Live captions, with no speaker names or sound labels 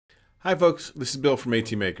Hi folks, this is Bill from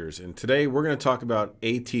AT Makers, and today we're going to talk about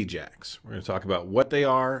AT jacks. We're going to talk about what they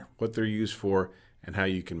are, what they're used for, and how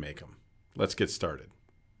you can make them. Let's get started.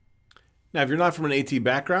 Now, if you're not from an AT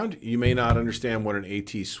background, you may not understand what an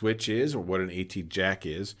AT switch is or what an AT jack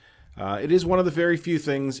is. It is one of the very few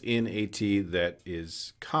things in AT that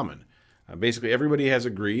is common. Basically, everybody has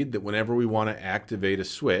agreed that whenever we want to activate a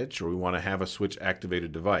switch or we want to have a switch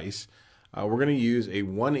activated device, we're going to use a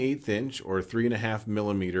 1/8 inch or 3.5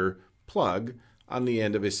 millimeter plug on the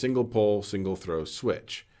end of a single pole, single throw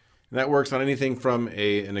switch. And that works on anything from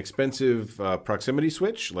an expensive proximity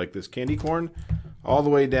switch like this candy corn, all the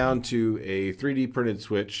way down to a 3D printed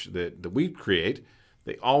switch that we create.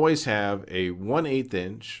 They always have a 1/8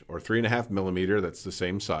 inch or 3.5 millimeter, that's the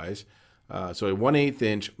same size. So a 1/8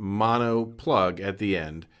 inch mono plug at the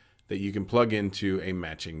end that you can plug into a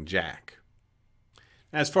matching jack.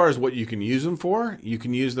 As far as what you can use them for, you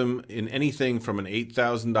can use them in anything from an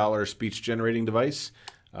 $8,000 speech generating device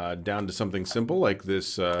down to something simple like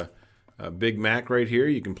this Big Mac right here.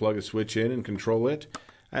 You can plug a switch in and control it.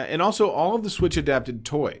 And also all of the switch adapted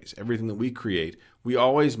toys, everything that we create, we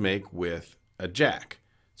always make with a jack.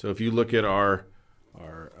 So if you look at our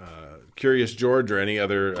Curious George or any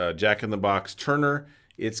other Jack in the Box Turner,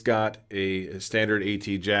 it's got a standard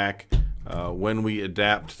AT jack. When we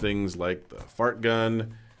adapt things like the fart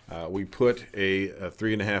gun, we put a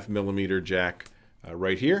 3.5 millimeter jack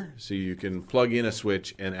right here so you can plug in a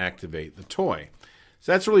switch and activate the toy.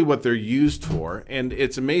 So that's really what they're used for, and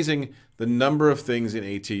it's amazing the number of things in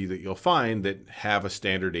AT that you'll find that have a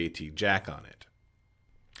standard AT jack on it.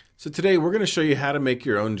 So today we're going to show you how to make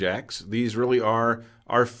your own jacks. These really are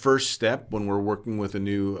our first step when we're working with a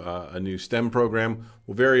new STEM program.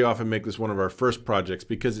 We'll very often make this one of our first projects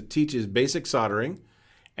because it teaches basic soldering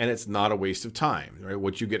and it's not a waste of time. Right?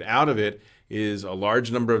 What you get out of it is a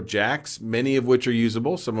large number of jacks, many of which are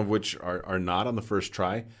usable, some of which are not on the first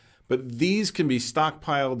try. But these can be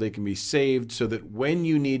stockpiled, they can be saved so that when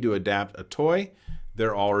you need to adapt a toy,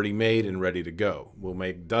 they're already made and ready to go. We'll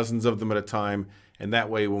make dozens of them at a time, and that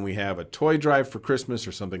way when we have a toy drive for Christmas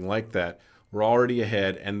or something like that, we're already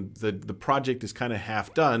ahead and the project is kind of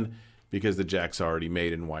half done because the jack's already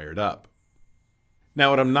made and wired up. Now,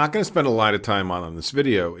 what I'm not going to spend a lot of time on this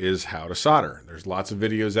video is how to solder. There's lots of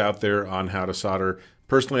videos out there on how to solder.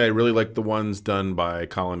 Personally, I really like the ones done by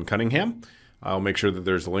Colin Cunningham. I'll make sure that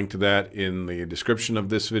there's a link to that in the description of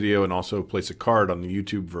this video and also place a card on the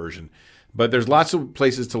YouTube version. But there's lots of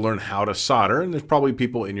places to learn how to solder, and there's probably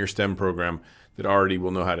people in your STEM program that already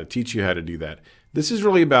will know how to teach you how to do that. This is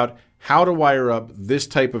really about how to wire up this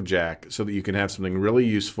type of jack so that you can have something really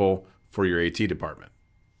useful for your AT department.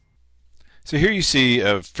 So here you see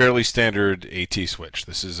a fairly standard AT switch.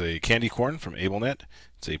 This is a candy corn from AbleNet.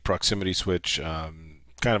 It's a proximity switch, kind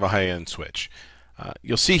of a high-end switch.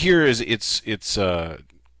 You'll see here is its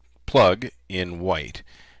plug in white,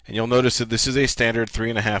 and you'll notice that this is a standard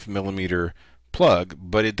 3.5 millimeter plug,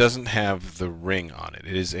 but it doesn't have the ring on it.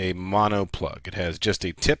 It is a mono plug. It has just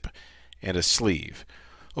a tip and a sleeve.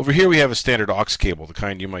 Over here we have a standard aux cable, the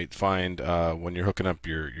kind you might find when you're hooking up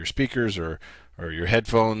your speakers or your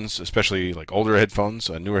headphones, especially like older headphones.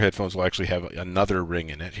 Newer headphones will actually have another ring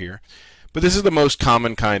in it here. But this is the most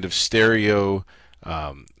common kind of stereo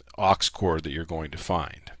aux cord that you're going to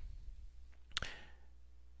find.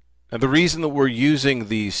 Now, the reason that we're using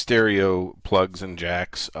these stereo plugs and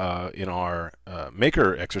jacks in our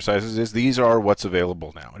maker exercises is these are what's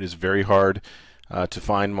available now. It is very hard to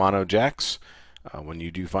find mono jacks. When you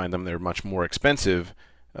do find them, they're much more expensive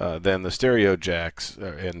than the stereo jacks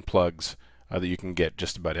and plugs that you can get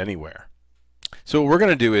just about anywhere. So what we're going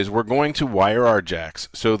to do is we're going to wire our jacks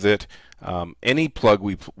so that any plug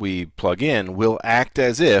we plug in will act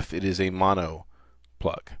as if it is a mono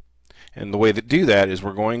plug. And the way to do that is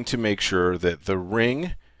we're going to make sure that the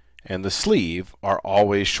ring and the sleeve are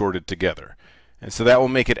always shorted together. And so that will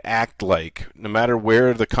make it act like, no matter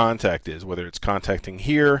where the contact is, whether it's contacting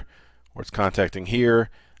here or it's contacting here,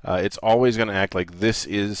 it's always going to act like this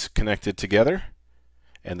is connected together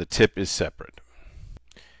and the tip is separate.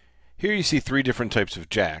 Here you see three different types of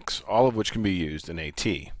jacks, all of which can be used in AT.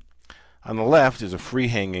 On the left is a free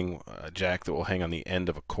hanging jack that will hang on the end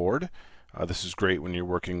of a cord. This is great when you're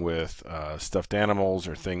working with stuffed animals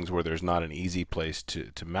or things where there's not an easy place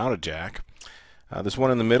to mount a jack. This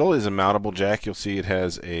one in the middle is a mountable jack. You'll see it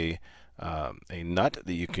has a nut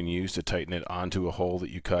that you can use to tighten it onto a hole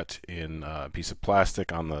that you cut in a piece of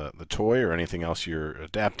plastic on the toy or anything else you're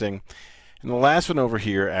adapting. And the last one over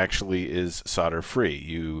here actually is solder free.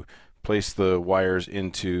 You place the wires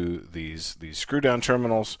into these screw down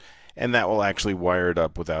terminals and that will actually wire it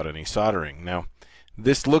up without any soldering. Now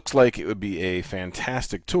This looks like it would be a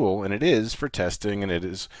fantastic tool, and it is for testing, and it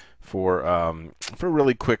is for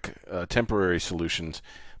really quick temporary solutions.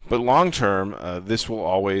 But long term, this will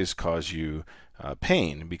always cause you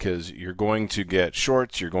pain, because you're going to get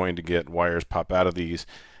shorts, you're going to get wires pop out of these,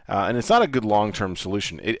 and it's not a good long-term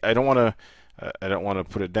solution. I don't want to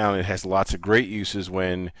put it down. It has lots of great uses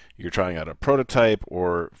when you're trying out a prototype,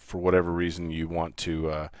 or for whatever reason you want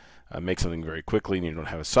to make something very quickly and you don't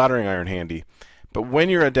have a soldering iron handy. But when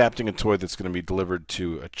you're adapting a toy that's going to be delivered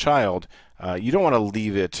to a child, you don't want to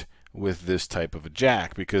leave it with this type of a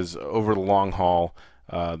jack, because over the long haul,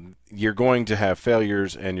 you're going to have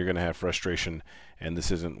failures and you're going to have frustration, and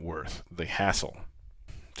this isn't worth the hassle.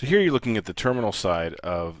 So here you're looking at the terminal side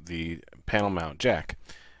of the panel mount jack.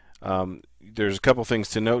 There's a couple things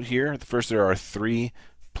to note here. First, there are 3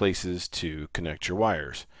 places to connect your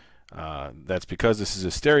wires. That's because this is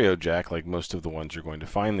a stereo jack, like most of the ones you're going to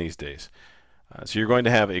find these days. So you're going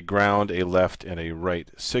to have a ground, a left, and a right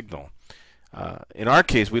signal. In our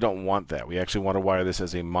case, we don't want that. We actually want to wire this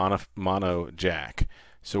as a mono jack.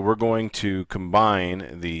 So we're going to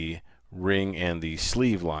combine the ring and the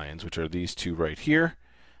sleeve lines, which are these 2 right here,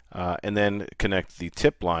 and then connect the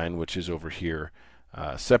tip line, which is over here,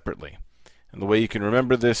 separately. And the way you can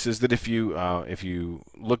remember this is that if you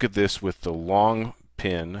look at this with the long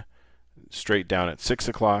pin straight down at 6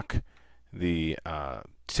 o'clock, the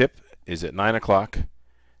tip is at 9 o'clock,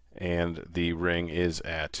 and the ring is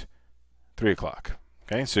at 3 o'clock.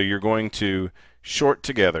 Okay, so you're going to short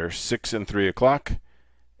together 6 and 3 o'clock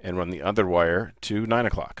and run the other wire to 9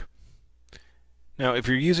 o'clock. Now, if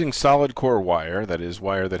you're using solid core wire, that is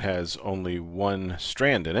wire that has only one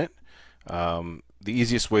strand in it, the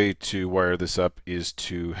easiest way to wire this up is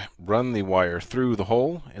to run the wire through the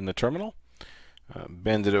hole in the terminal,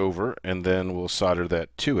 bend it over, and then we'll solder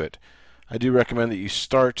that to it. I do recommend that you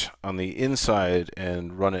start on the inside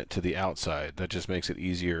and run it to the outside. That just makes it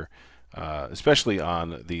easier, especially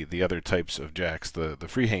on the other types of jacks, the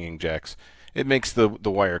free hanging jacks. It makes the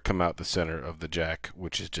wire come out the center of the jack,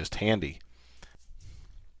 which is just handy.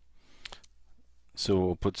 So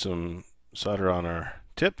we'll put some solder on our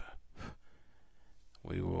tip.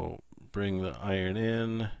 We will bring the iron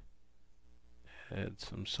in, add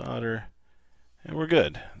some solder, and we're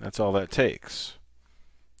good. That's all that takes.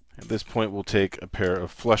 At this point, we'll take a pair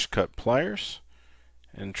of flush cut pliers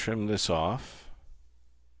and trim this off.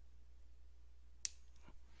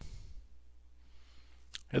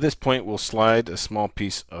 At this point, we'll slide a small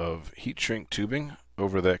piece of heat shrink tubing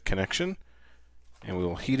over that connection, and we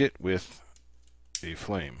will heat it with a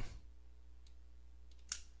flame.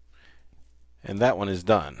 And that one is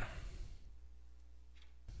done.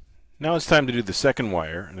 Now it's time to do the second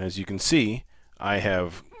wire, and as you can see, I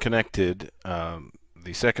have connected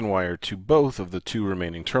the second wire to both of the 2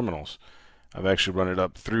 remaining terminals. I've actually run it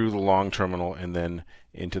up through the long terminal and then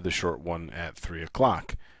into the short one at 3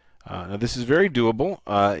 o'clock. Now this is very doable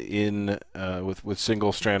with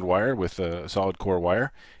single strand wire, with a solid core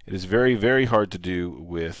wire. It is very, very hard to do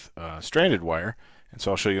with stranded wire, and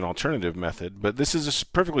so I'll show you an alternative method, but this is a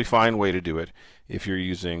perfectly fine way to do it if you're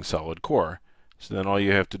using solid core. So then all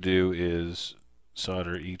you have to do is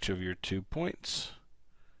solder each of your 2 points,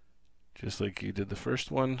 just like you did the first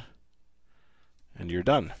one, and you're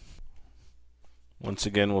done. Once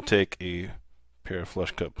again, we'll take a pair of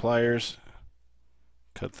flush cut pliers,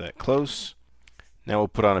 cut that close. Now we'll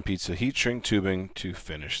put on a piece of heat shrink tubing to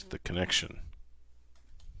finish the connection.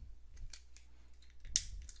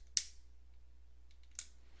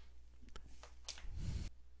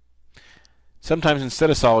 Sometimes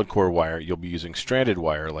instead of solid core wire, you'll be using stranded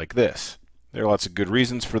wire like this. There are lots of good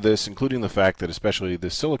reasons for this, including the fact that especially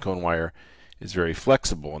this silicone wire is very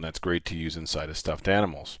flexible, and that's great to use inside of stuffed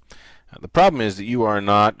animals. The problem is that you are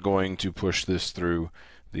not going to push this through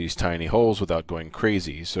these tiny holes without going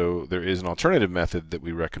crazy, so there is an alternative method that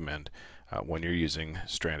we recommend when you're using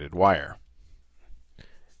stranded wire.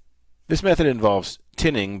 This method involves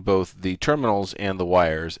tinning both the terminals and the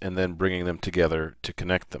wires and then bringing them together to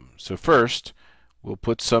connect them. So first, we'll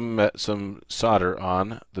put some solder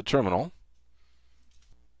on the terminal.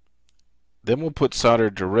 Then we'll put solder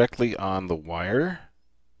directly on the wire.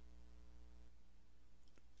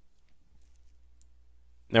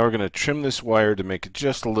 Now we're going to trim this wire to make it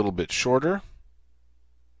just a little bit shorter.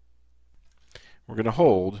 We're going to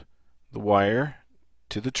hold the wire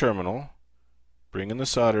to the terminal, bring in the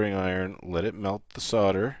soldering iron, let it melt the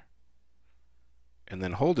solder, and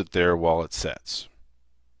then hold it there while it sets.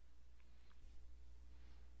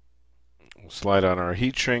 We'll slide on our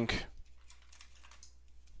heat shrink,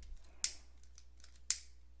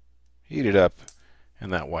 heat it up,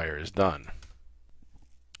 and that wire is done.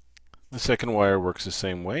 The second wire works the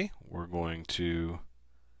same way. We're going to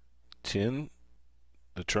tin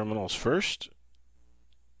the terminals first.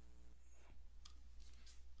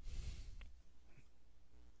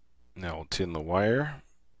 Now we'll tin the wire.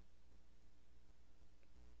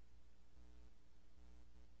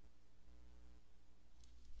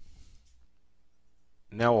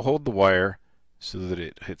 Now we'll hold the wire so that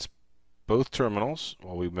it hits both terminals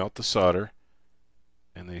while we melt the solder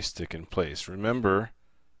and they stick in place. Remember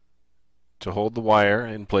to hold the wire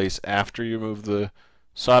in place after you remove the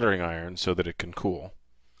soldering iron so that it can cool.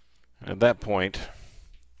 At that point,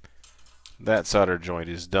 that solder joint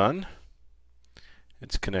is done.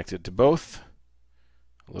 It's connected to both.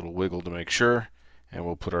 A little wiggle to make sure, and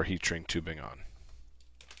we'll put our heat shrink tubing on.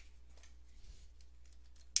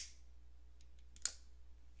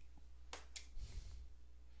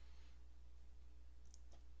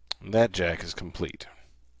 And that jack is complete.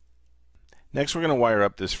 Next, we're going to wire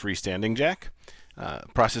up this freestanding jack.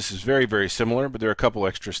 Process is very, very similar, but there are a couple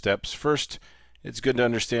extra steps. First, it's good to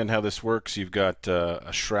understand how this works. You've got a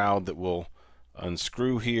shroud that will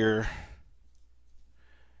unscrew here.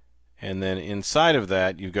 And then inside of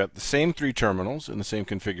that, you've got the same three terminals in the same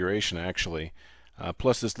configuration, actually,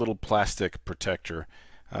 plus this little plastic protector.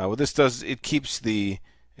 What this does, it keeps the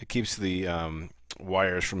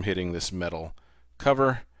wires from hitting this metal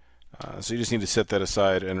cover. So you just need to set that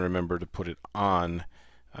aside and remember to put it on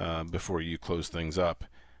before you close things up.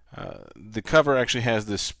 The cover actually has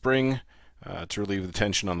this spring to relieve the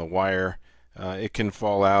tension on the wire. It can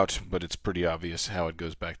fall out, but it's pretty obvious how it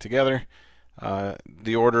goes back together.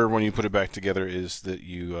 The order when you put it back together is that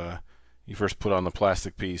you first put on the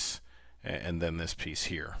plastic piece and then this piece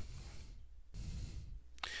here.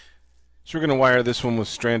 So we're going to wire this one with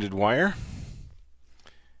stranded wire,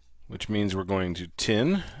 which means we're going to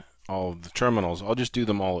tin all of the terminals. I'll just do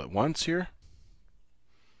them all at once here.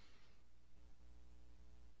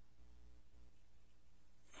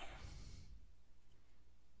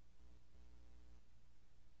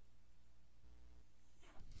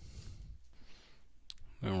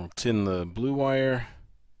 Then we'll tin the blue wire.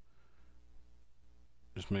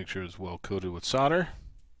 Just make sure it's well coated with solder.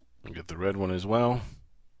 We'll get the red one as well.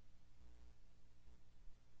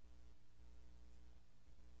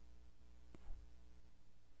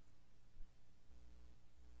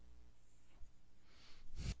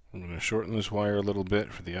 I'm going to shorten this wire a little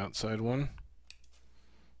bit for the outside one.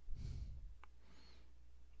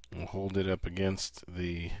 We'll hold it up against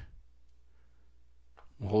the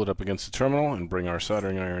terminal and bring our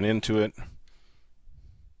soldering iron into it.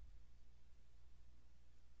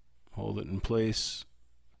 Hold it in place,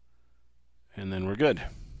 and then we're good.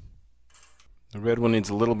 The red one needs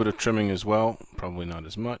a little bit of trimming as well, probably not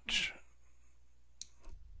as much.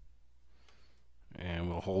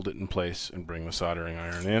 And we'll hold it in place and bring the soldering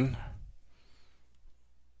iron in.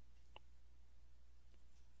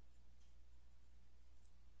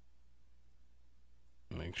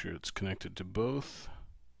 Make sure it's connected to both.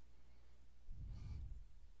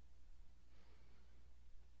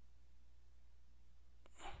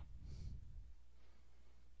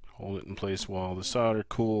 Hold it in place while the solder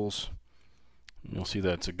cools. You'll see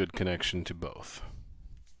that's a good connection to both.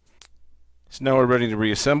 So now we're ready to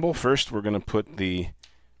reassemble. First, we're going to put the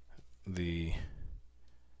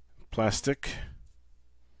plastic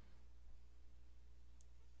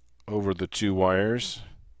over the two wires.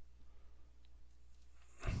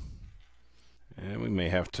 And we may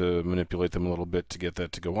have to manipulate them a little bit to get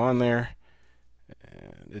that to go on there.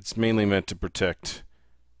 And it's mainly meant to protect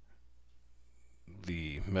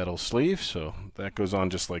the metal sleeve, so that goes on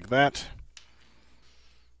just like that.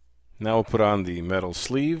 Now we'll put on the metal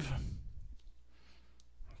sleeve.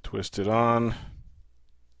 Twist it on,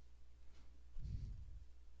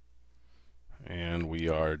 and we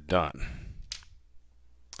are done.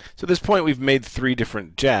 So at this point we've made three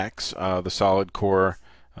different jacks, the solid core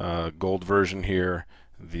gold version here,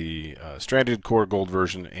 the stranded core gold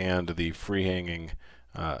version, and the free hanging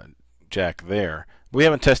jack there. We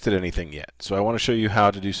haven't tested anything yet, so I want to show you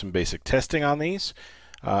how to do some basic testing on these,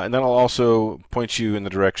 and then I'll also point you in the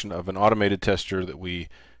direction of an automated tester that we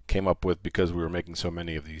came up with because we were making so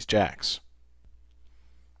many of these jacks.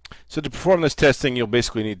 So to perform this testing, you'll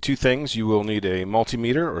basically need two things. You will need a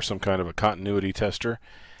multimeter or some kind of a continuity tester,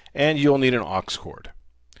 and you'll need an aux cord.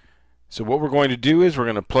 So what we're going to do is we're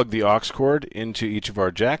going to plug the aux cord into each of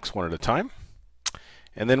our jacks one at a time,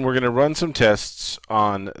 and then we're going to run some tests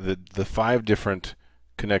on the 5 different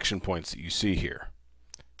connection points that you see here.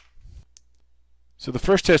 So the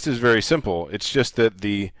first test is very simple. It's just that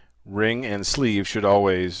the ring and sleeve should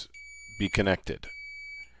always be connected.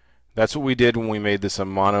 That's what we did when we made this a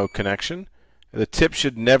mono connection. The tip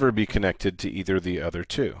should never be connected to either of the other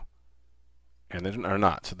two. And they are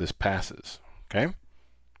not, so this passes. Okay?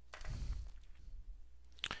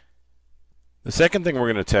 The second thing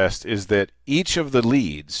we're going to test is that each of the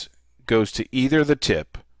leads goes to either the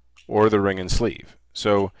tip or the ring and sleeve.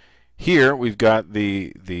 So here we've got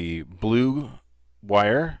the blue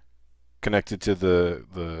wire connected to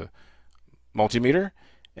the multimeter,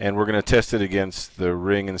 and we're going to test it against the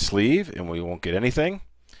ring and sleeve, and we won't get anything.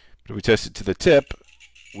 But if we test it to the tip,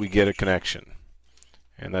 we get a connection.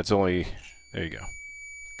 And that's only, there you go.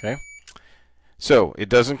 Okay? So it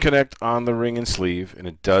doesn't connect on the ring and sleeve, and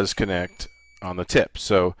it does connect on the tip.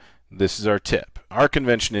 So this is our tip. Our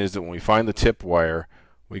convention is that when we find the tip wire,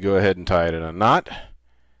 we go ahead and tie it in a knot.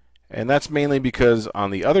 And that's mainly because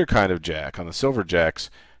on the other kind of jack, on the silver jacks,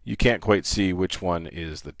 you can't quite see which one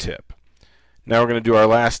is the tip. Now we're going to do our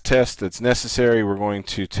last test that's necessary. We're going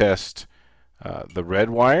to test the red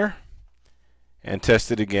wire and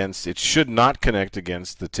test it against, it should not connect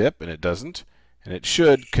against the tip, and it doesn't. And it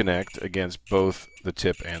should connect against both the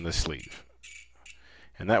tip and the sleeve.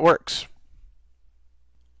 And that works.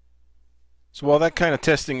 So while that kind of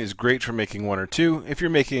testing is great for making one or two, if you're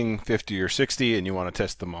making 50 or 60 and you want to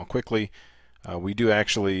test them all quickly, we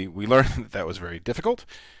learned that that was very difficult.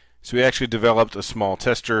 So we actually developed a small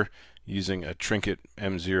tester using a Trinket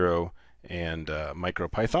M0 and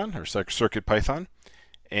MicroPython or CircuitPython.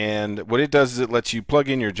 And what it does is it lets you plug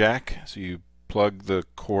in your jack. So you plug the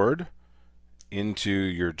cord into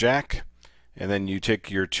your jack, and then you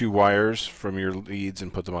take your two wires from your leads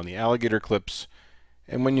and put them on the alligator clips.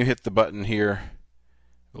 And when you hit the button here,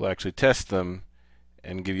 it'll actually test them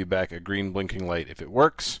and give you back a green blinking light if it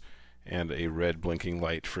works, and a red blinking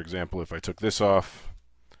light. For example, if I took this off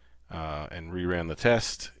and reran the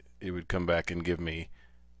test, it would come back and give me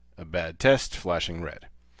a bad test, flashing red.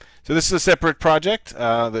 So this is a separate project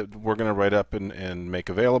that we're going to write up and make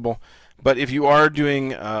available. But if you are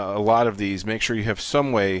doing a lot of these, make sure you have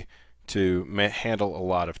some way to handle a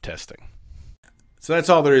lot of testing. So that's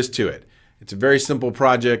all there is to it. It's a very simple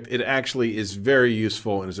project. It actually is very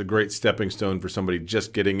useful and is a great stepping stone for somebody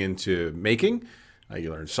just getting into making.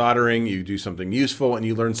 You learn soldering, you do something useful, and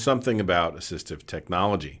you learn something about assistive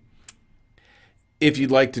technology. If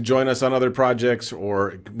you'd like to join us on other projects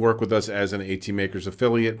or work with us as an ATmakers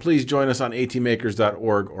affiliate, please join us on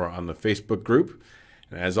atmakers.org or on the Facebook group.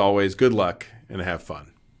 And as always, good luck and have fun.